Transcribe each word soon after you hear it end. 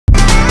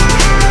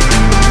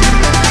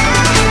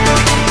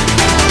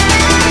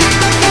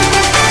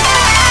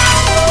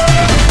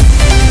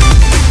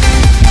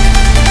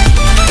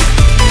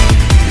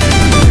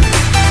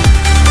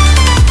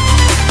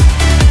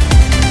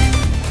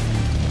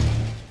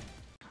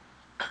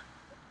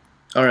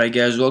Alright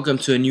guys, welcome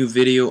to a new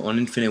video on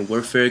Infinite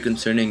Warfare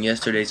concerning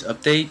yesterday's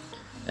update.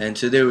 And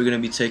today we're going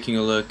to be taking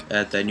a look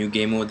at that new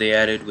game mode they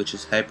added, which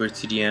is Hyper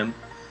TDM.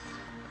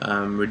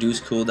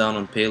 Reduced cooldown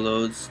on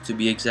payloads, to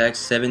be exact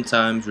 7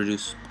 times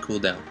reduced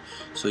cooldown.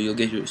 So you'll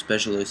get your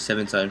specialist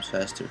 7 times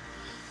faster.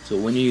 So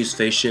when you use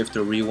phase shift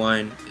or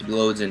rewind, it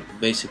loads in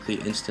basically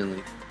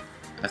instantly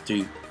after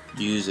you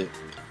use it.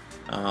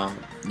 Yeah,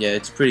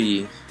 it's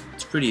pretty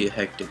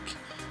hectic.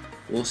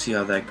 We'll see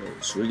how that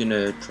goes. We're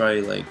gonna try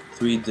like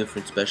 3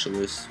 different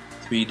specialists,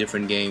 3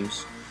 different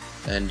games,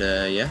 and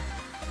yeah,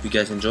 if you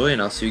guys enjoy, and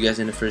I'll see you guys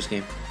in the first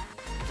game.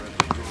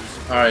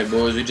 Alright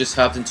boys, we just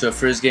hopped into a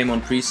first game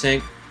on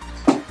Precinct,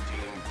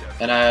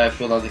 and I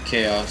filled out the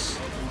chaos,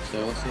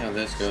 so we'll see how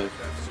this goes.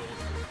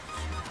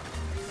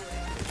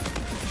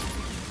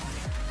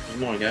 There's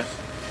more guys.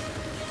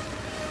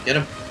 Get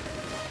him.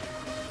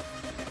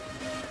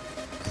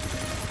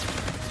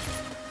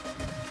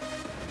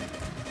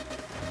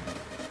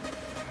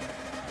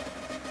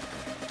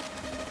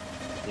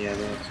 Yeah,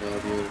 that's what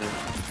I'll do with them.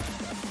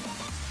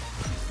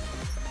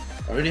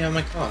 I already have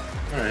my car.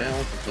 Alright, I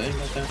won't complain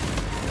about that.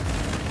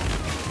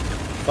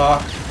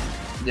 Fuck.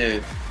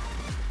 Dude.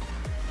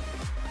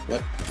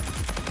 What?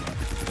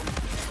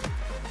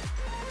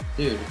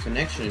 Dude, the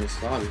connection in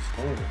this lobby is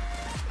horrible.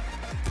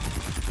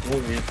 I'm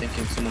over here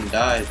thinking someone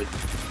died, but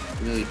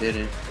really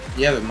didn't.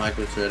 You have a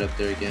micro thread up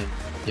there again.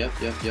 Yep.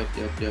 It's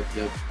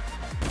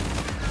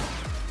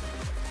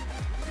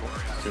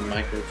a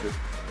micro thread.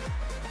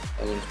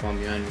 I'm gonna spawn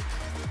behind me.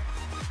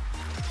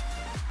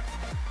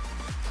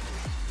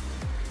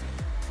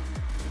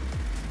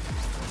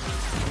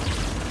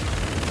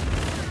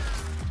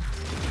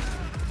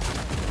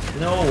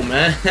 No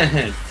man,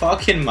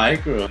 fucking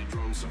micro.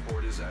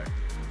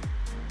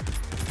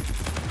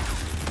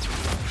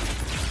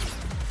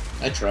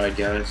 I tried,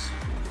 guys.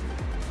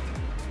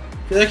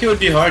 I feel like it would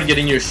be hard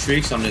getting your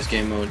streaks on this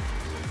game mode,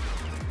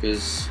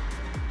 because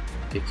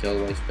you get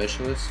killed by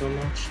specialists so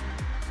much.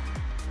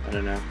 I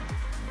don't know.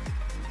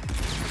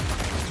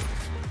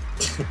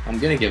 I'm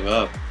gonna give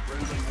up.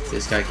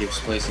 This guy keeps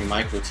placing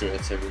micro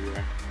turrets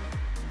everywhere.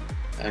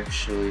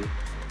 Actually,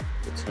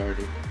 it's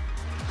harder.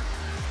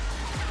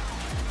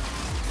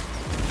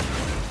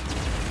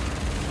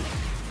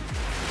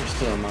 There's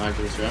still a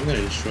micro turret. I'm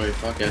gonna destroy it.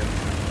 Fuck it.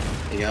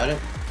 You got it?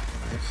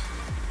 Nice.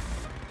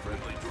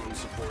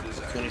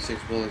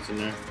 26 bullets in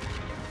there.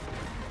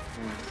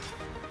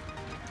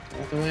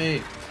 Out the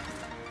way.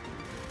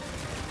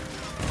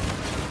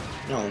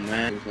 No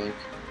man. Like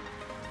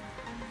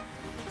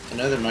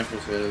another micro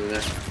turret over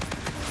there.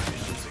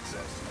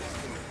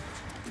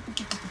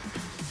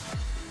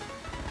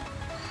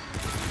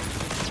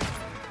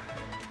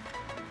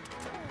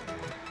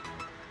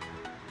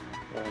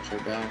 Watch our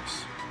backs.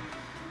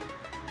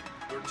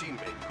 Your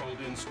teammate called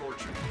in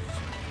scorchers.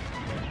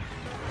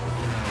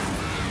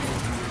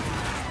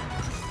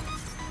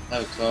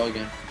 Oh, claw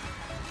again.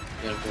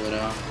 You gotta pull it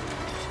out.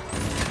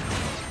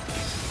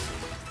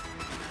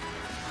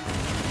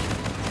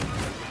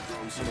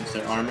 What's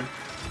their armor?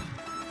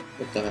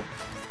 What the?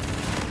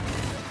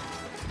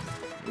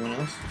 Anyone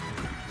else?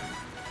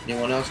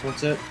 Anyone else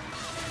wants it? I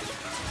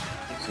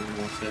think someone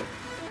wants it.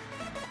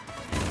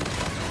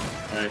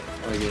 Alright,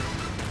 we're good.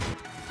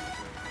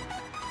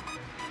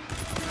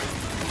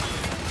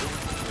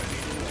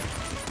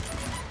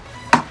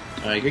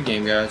 Alright, good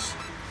game, guys.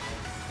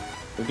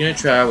 We're gonna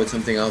try with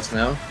something else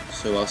now,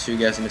 so I'll see you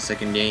guys in the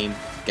second game,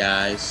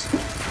 guys.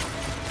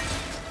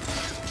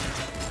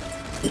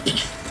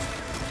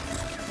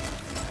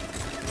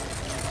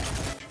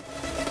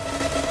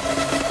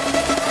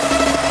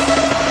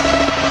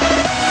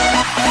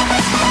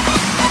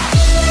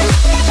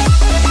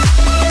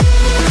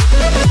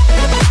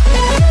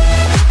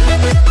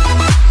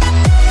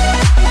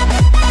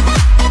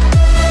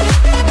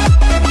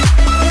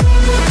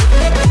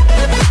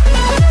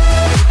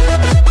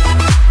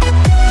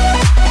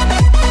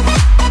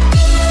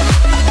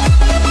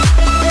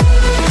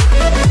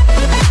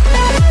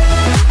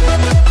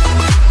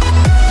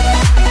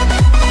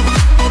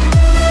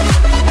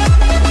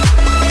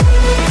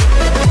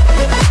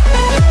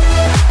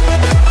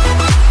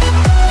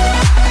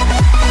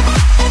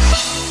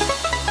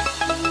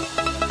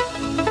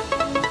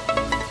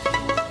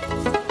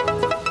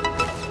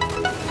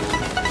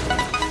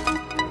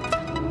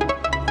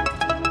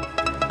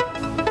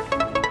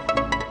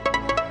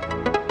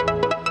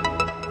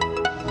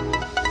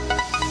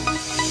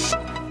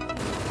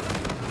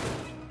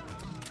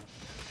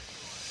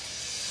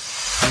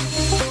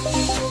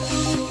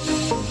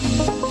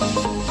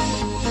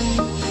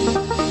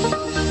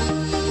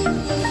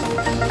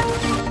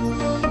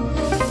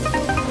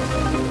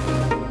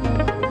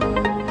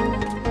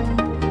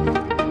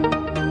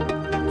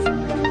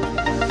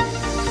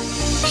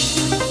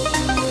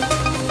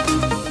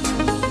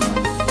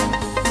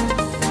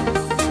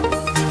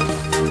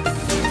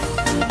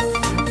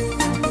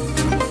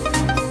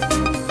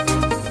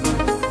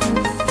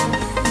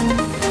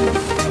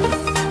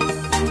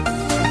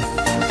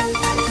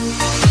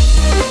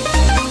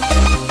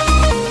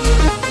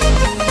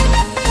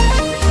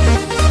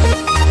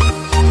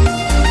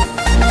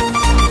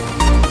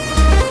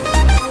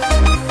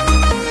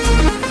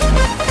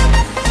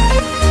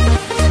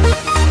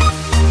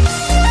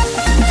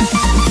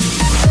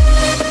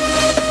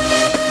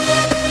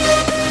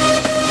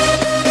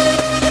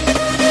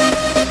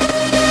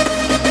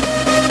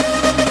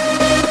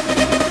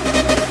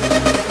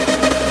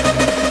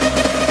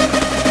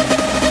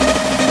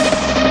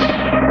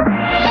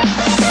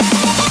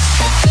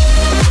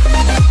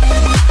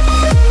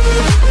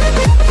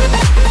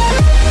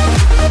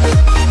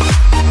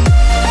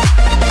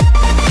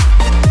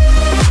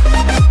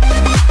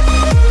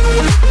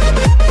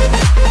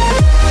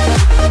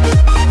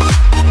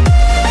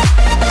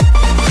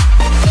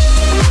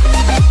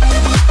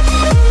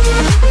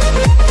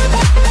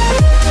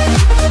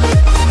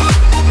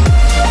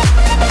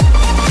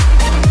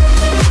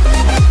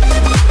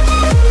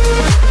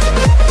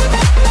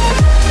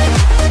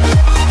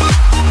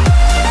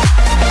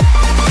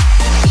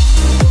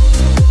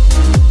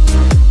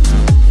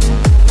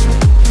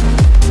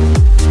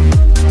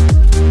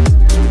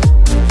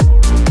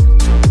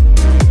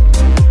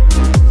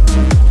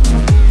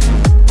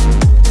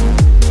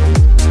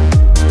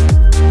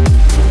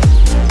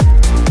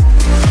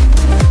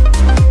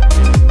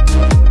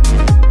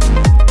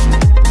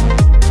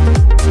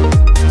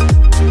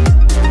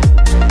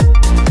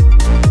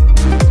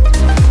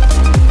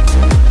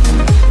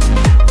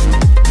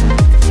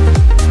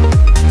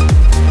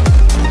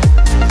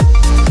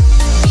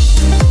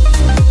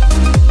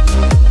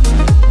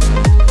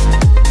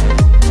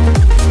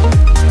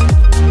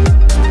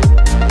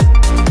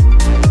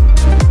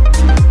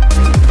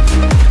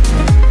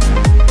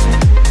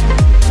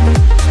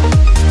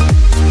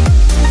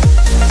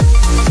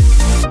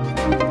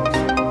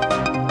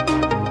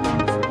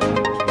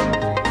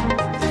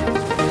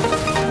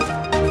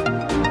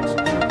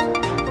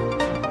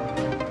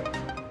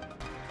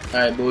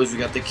 Alright boys, we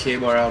got the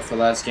K-bar out for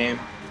last game,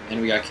 and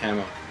we got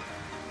camo.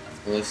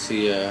 So let's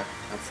see how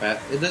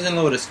fast. It doesn't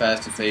load as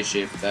fast as face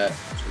shape, that's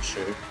for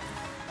sure.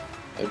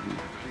 That'd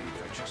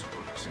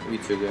be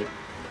too good.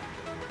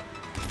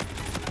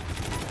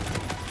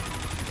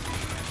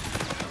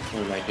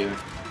 What am I doing?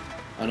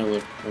 I don't know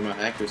where my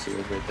accuracy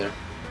was right there.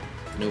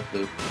 No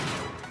clue.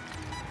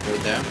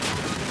 Right there.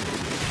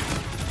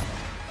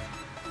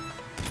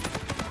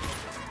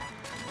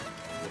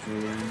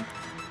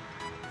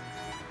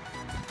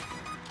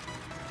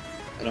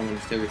 I don't want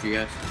to stay with you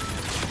guys.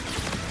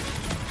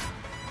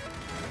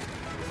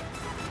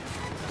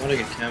 I want to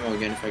get camo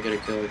again if I get a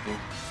kill, I think.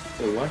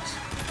 Wait, what?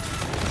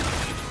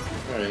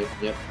 Alright,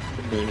 yep.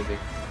 Couldn't do anything.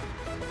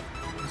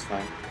 It's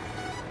fine.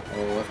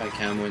 Oh, if I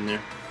camo in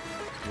there.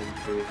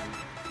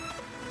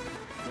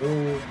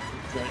 Oh,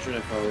 why should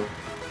I follow?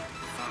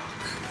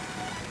 Fuck.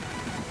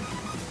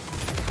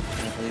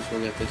 At least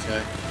we'll get this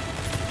guy.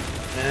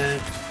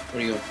 And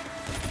where'd he go?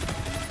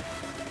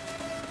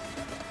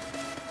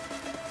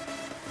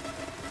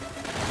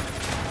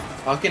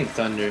 Fucking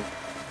thunder.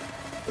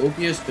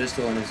 OPS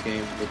pistol in this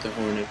game with the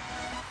Hornet.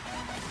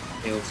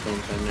 Hailstorm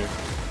thunder.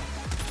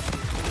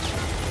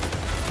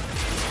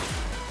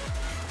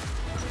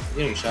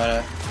 Getting shot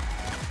at.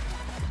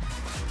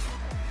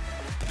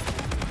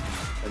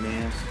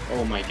 Dumbass.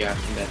 Oh my gosh,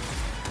 I'm dead.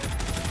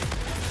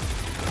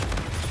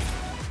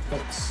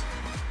 Thanks.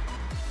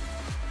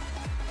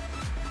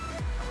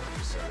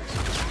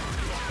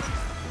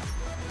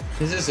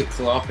 This is a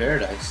claw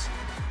paradise.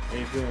 How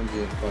you feeling,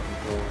 dude? Fucking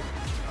claw.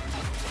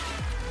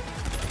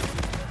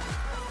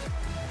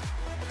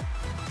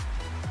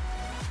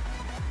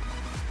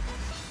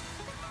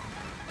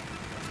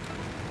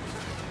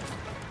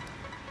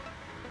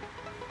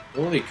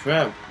 Holy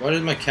crap, why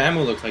does my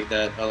camo look like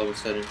that all of a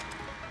sudden?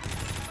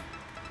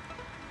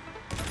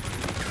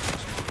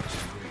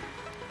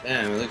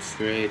 Damn, it looks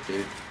great,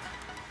 dude.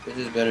 This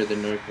is better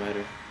than North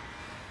Matter.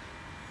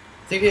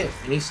 I think it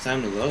needs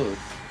time to load.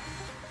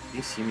 Did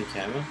you see me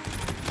camo?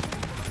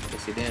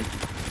 Yes, he did.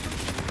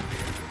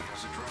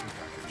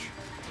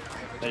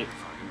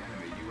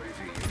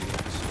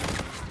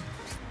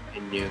 I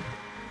knew.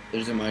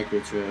 There's a micro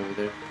turret over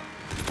there.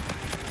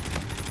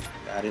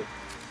 Got it.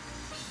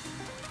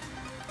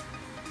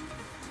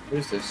 What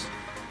is this?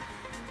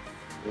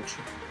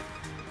 Vulture.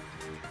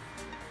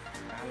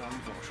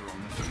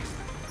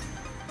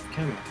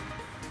 Camo.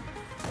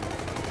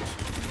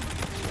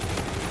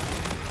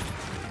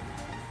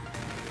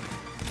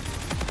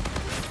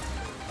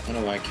 I don't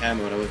know why I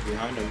camoed. I was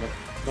behind him, but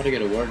I'm about to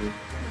get a warden.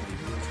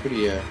 It's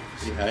pretty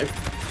hype.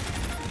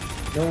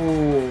 No.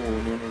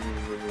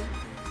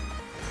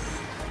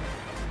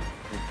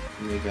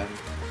 Somebody got him.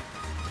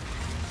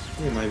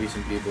 There might be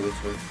some people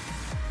this way.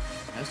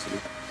 Has to be.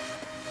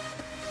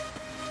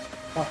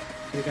 Oh,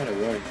 you got a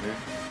warden, man.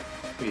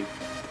 Pretty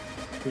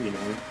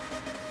annoying.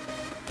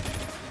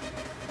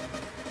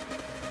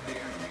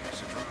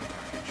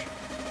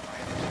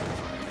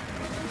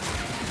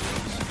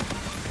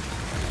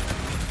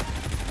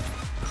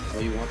 Oh,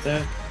 you want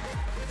that?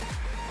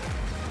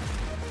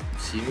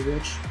 See me,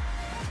 bitch?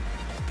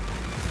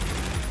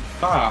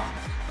 Ah!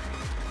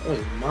 That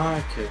was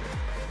my kill.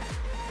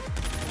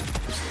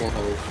 It's full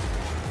hole.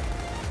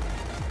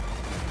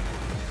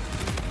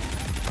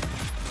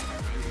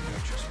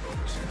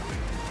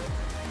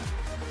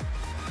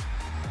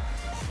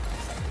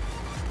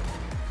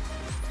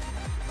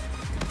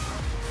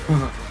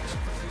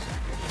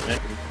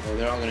 Well,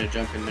 they're all gonna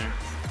jump in there.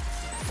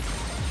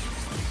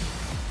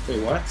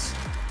 Wait, what?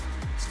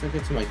 Stuck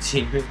it to my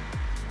teammate.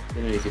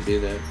 Didn't know you could do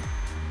that.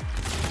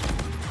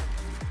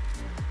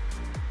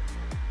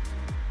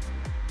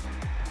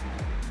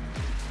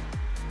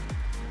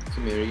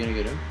 Come here, are you gonna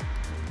get him?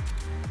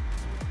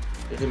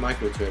 There's a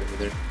micro turret over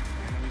there.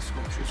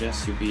 I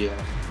suggest you be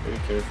very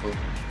careful.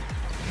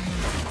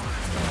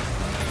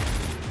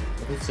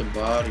 What's a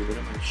body? What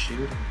am I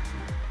shooting?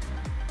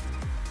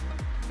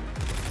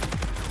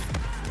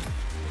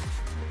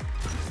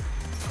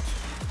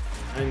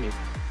 Behind me.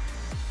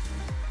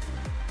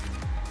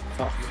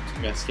 Fuck, I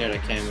got scared, I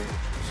came in.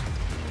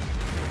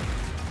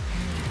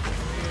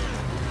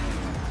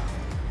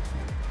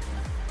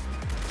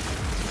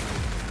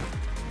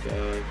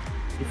 God,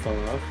 he fell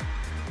off.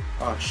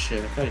 Oh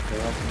shit, I thought he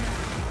fell off.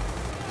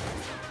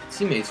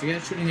 Teammates, you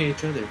guys shooting at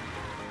each other.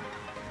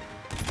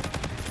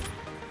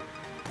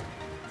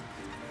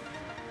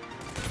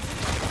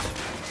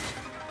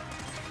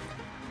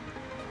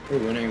 We're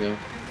winning though.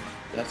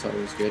 That's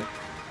always good.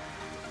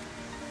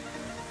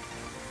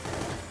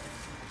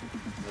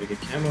 Gotta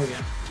get camo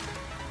again.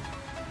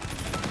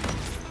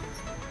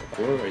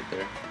 Four right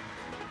there.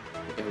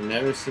 Like I've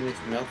never seen it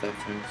melt that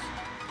fast.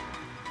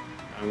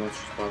 I must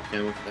just pop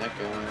camo for that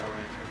guy.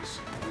 Alright.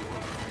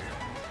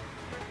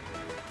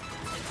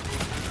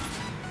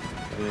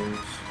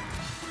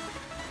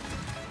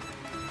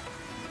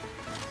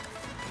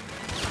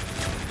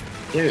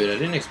 Dude, I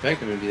didn't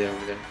expect him to be there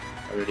over there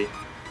already.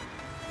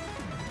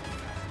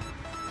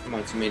 Come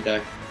on, teammate,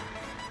 die.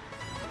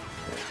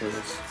 Kill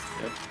this.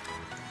 Yep.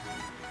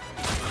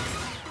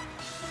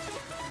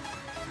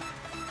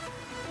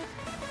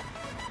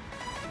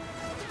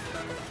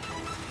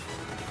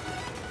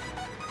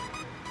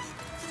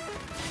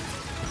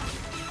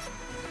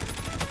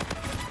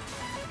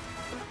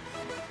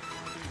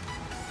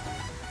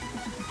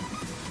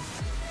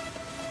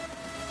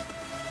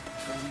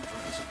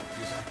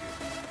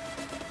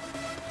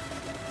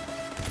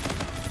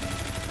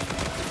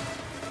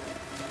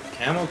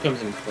 Ammo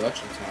comes in clutch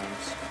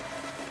sometimes.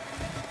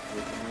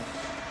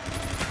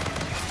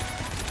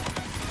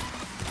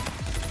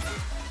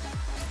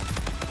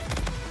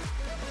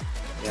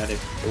 Got it,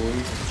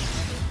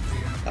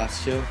 boys.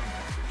 Last kill.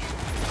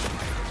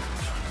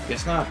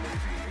 Guess not.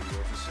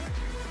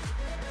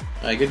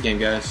 Alright, good game,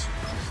 guys.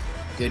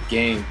 Good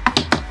game.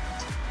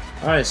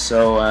 Alright,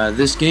 so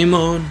this game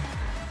mode,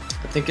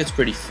 I think it's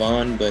pretty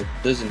fun, but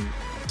doesn't.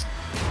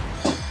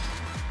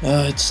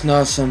 It's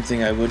not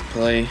something I would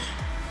play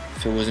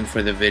if it wasn't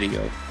for the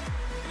video.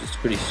 It's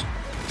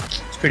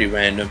pretty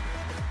random.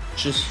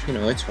 It's just, you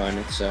know, it's fun.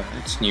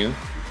 It's new.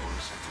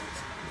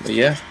 But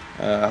yeah,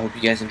 I hope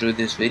you guys enjoyed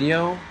this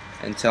video,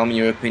 and tell me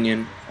your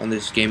opinion on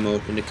this game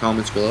mode in the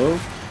comments below.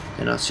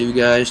 And I'll see you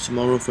guys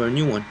tomorrow for a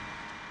new one.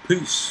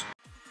 Peace.